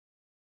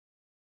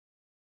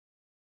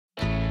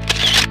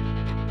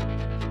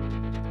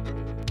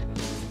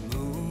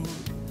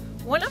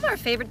One of our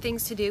favorite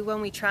things to do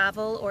when we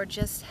travel or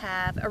just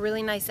have a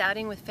really nice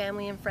outing with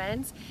family and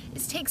friends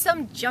is take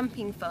some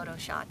jumping photo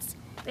shots.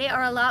 They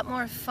are a lot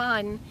more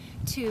fun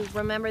to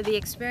remember the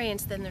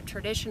experience than the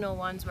traditional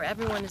ones where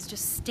everyone is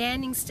just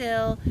standing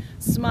still,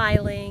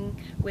 smiling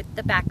with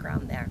the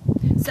background there.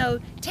 So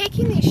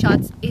taking these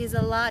shots is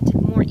a lot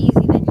more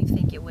easy than you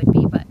think it would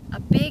be, but a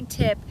big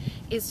tip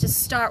is to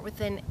start with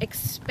an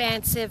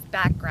expansive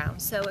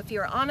background. So if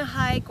you're on a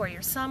hike or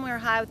you're somewhere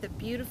high with a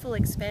beautiful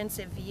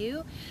expansive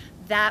view,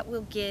 that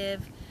will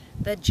give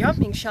the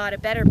jumping shot a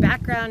better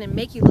background and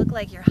make you look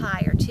like you're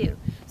higher too.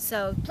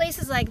 So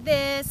places like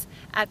this,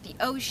 at the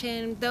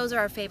ocean, those are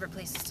our favorite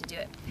places to do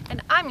it.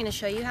 And I'm going to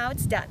show you how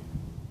it's done.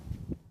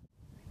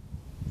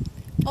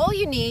 All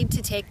you need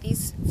to take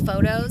these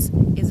photos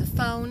is a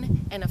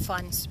phone and a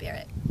fun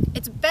spirit.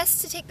 It's best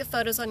to take the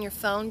photos on your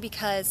phone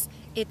because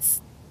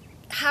it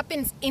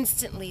happens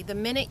instantly. The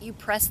minute you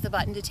press the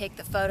button to take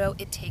the photo,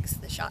 it takes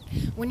the shot.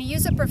 When you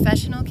use a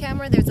professional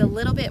camera, there's a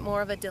little bit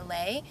more of a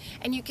delay,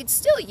 and you could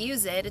still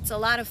use it. It's a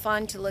lot of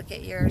fun to look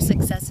at your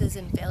successes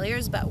and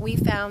failures, but we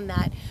found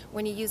that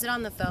when you use it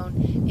on the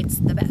phone, it's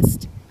the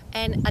best.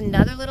 And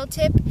another little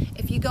tip,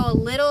 if you go a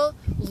little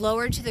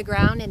lower to the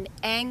ground and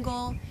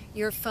angle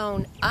your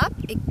phone up,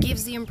 it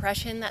gives the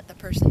impression that the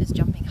person is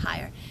jumping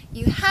higher.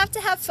 You have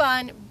to have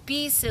fun,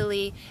 be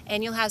silly,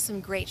 and you'll have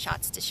some great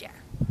shots to share.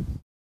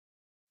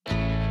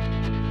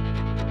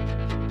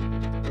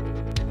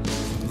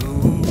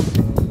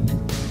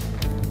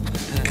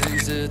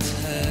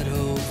 Its head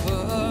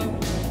over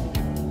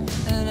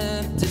an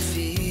empty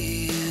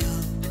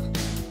field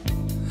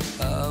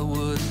I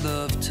would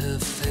love to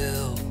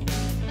fill,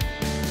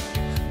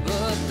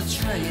 but the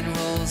train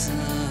rolls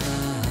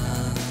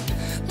on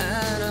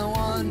and I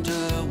wonder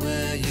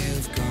where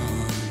you've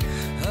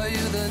gone. Are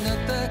you the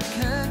net that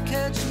can't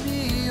catch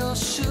me, or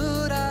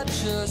should I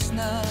just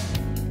not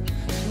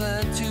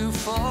plan to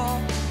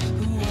fall?